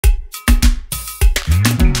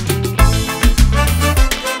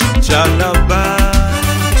Shalaba,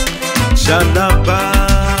 shalaba,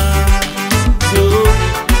 oh.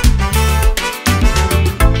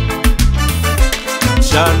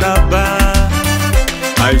 Shalaba,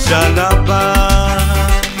 I shalaba,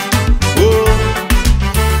 oh.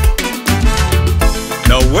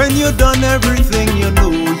 Now when you've done everything you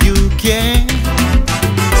know you can,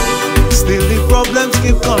 still the problems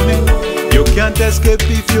keep coming. You can't escape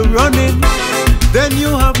if you're running. Then you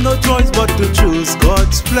have no choice but to choose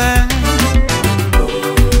God's plan.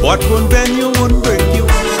 What won't bend you won't break you,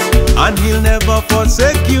 and He'll never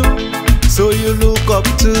forsake you. So you look up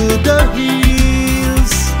to the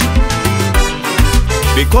hills,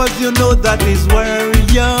 because you know that is where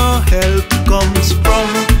your help comes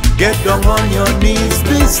from. Get down on your knees,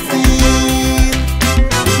 be still.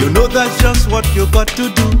 You know that's just what you got to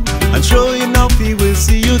do, and sure enough He will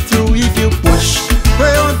see you through if you push.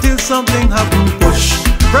 Pray until something happen, push.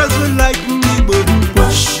 Press will lighten the burden,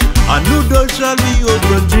 push. A new door shall be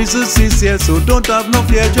open, Jesus is here, so don't have no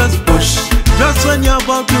fear, just push. Just when you're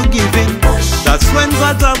about to give in, that's when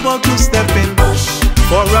God's about to step in.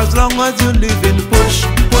 For as long as you live in, push,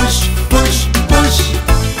 push, push, push.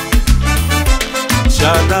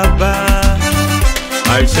 Shalaba,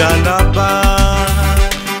 I shalaba,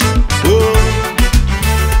 oh.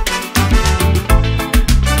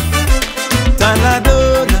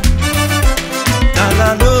 Taladona,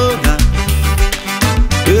 taladona,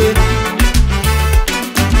 yeah.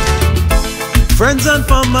 Friends and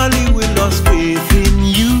family will lost faith in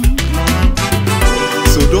you,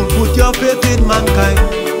 so don't put your faith in mankind,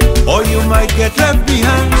 or you might get left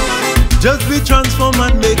behind. Just be transformed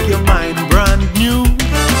and make your mind brand new.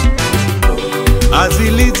 As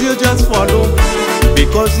He leads you, just follow,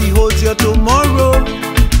 because He holds you tomorrow.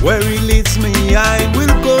 Where He leads me, I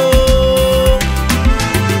will go.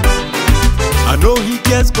 I know He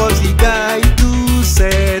cares, cause He died to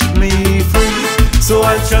set me free. So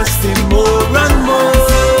I trust Him more and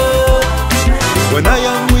more. When I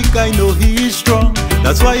am weak, I know He is strong.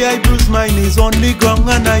 That's why I bruise my knees on the ground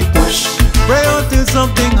and I push. Pray until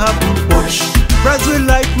something happen, push. Press will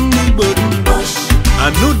lighten the burden, push. A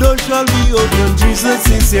new door shall be open, Jesus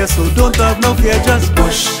is here, so don't have no fear, just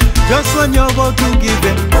push. Just when you're about to give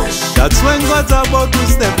in, that's when God's about to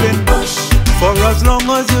step in. For as long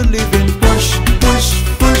as you live in, push, push,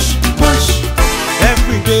 push, push.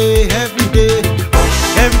 Every day,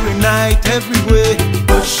 every night, everywhere,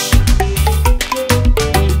 push.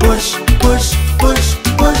 Push, push, push,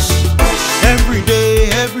 push. Every day,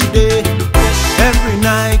 every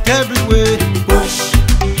night, everywhere, push.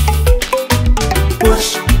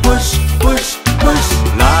 Push, push, push, push.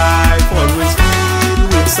 Life always filled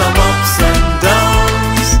with some ups and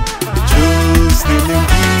downs. Trusting in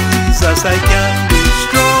Jesus I can be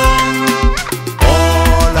strong.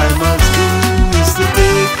 All I must do is to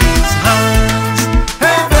take His hands.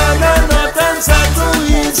 Heaven and earth answer to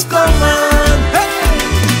His command. Hey!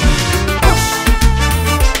 Push.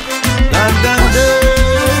 Da da da,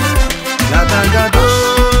 da da da da.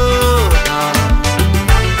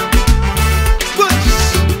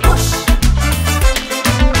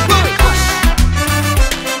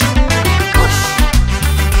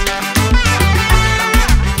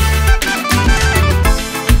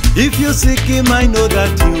 If you seek Him, I know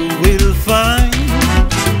that you will find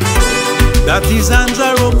that His hands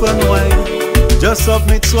are open wide. Just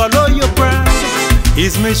submit, swallow your pride.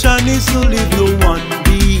 His mission is to leave no one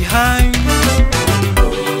behind.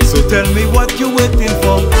 So tell me what you're waiting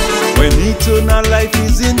for, when eternal life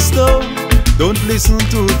is in store. Don't listen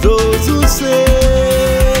to those who say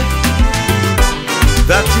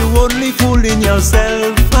that you only fooling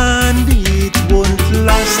yourself and it won't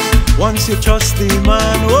last. Once you trust Him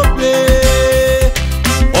and obey,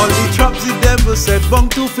 all the traps the devil set bound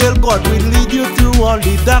to fail, God will lead you through all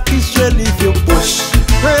the darkest trail if you push.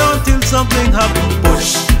 Pray until something happen,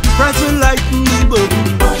 push. Press will lighten the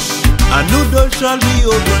burden, push. A new door shall be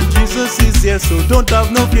open, Jesus is here, so don't have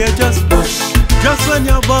no fear, just push. Just when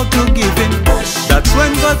you're about to give in, that's when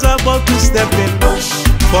God's about to step in.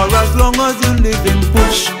 For as long as you live in,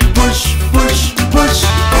 push, push, push, push.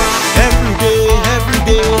 Every day,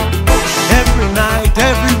 every night,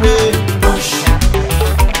 everywhere, push.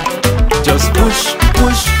 Just push,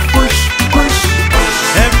 push, push, push.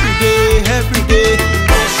 Every day,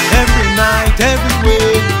 every night,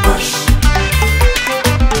 everywhere, push.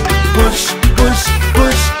 Push, push,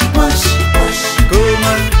 push, push. Come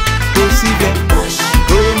on, persever.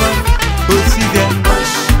 Come on, persever.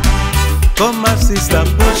 Come on, sister,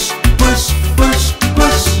 push, push, push,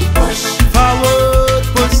 push. Forward,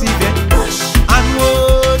 persever.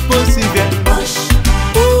 Onward, persever.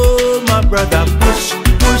 Oh, my brother, push,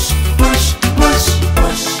 push, push, push.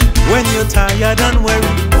 tired and weary,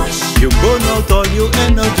 you burn out all your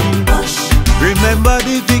energy. Remember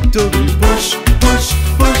the victory. Push, push,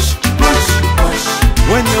 push, push.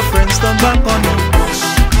 When your friends turn back on you,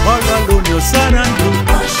 all alone you're sad and blue.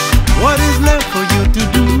 What is left for you to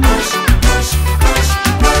do?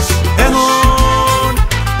 Hang on,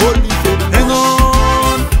 hold the faith. Hang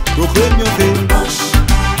on, proclaim your faith.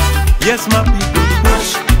 Yes, my people.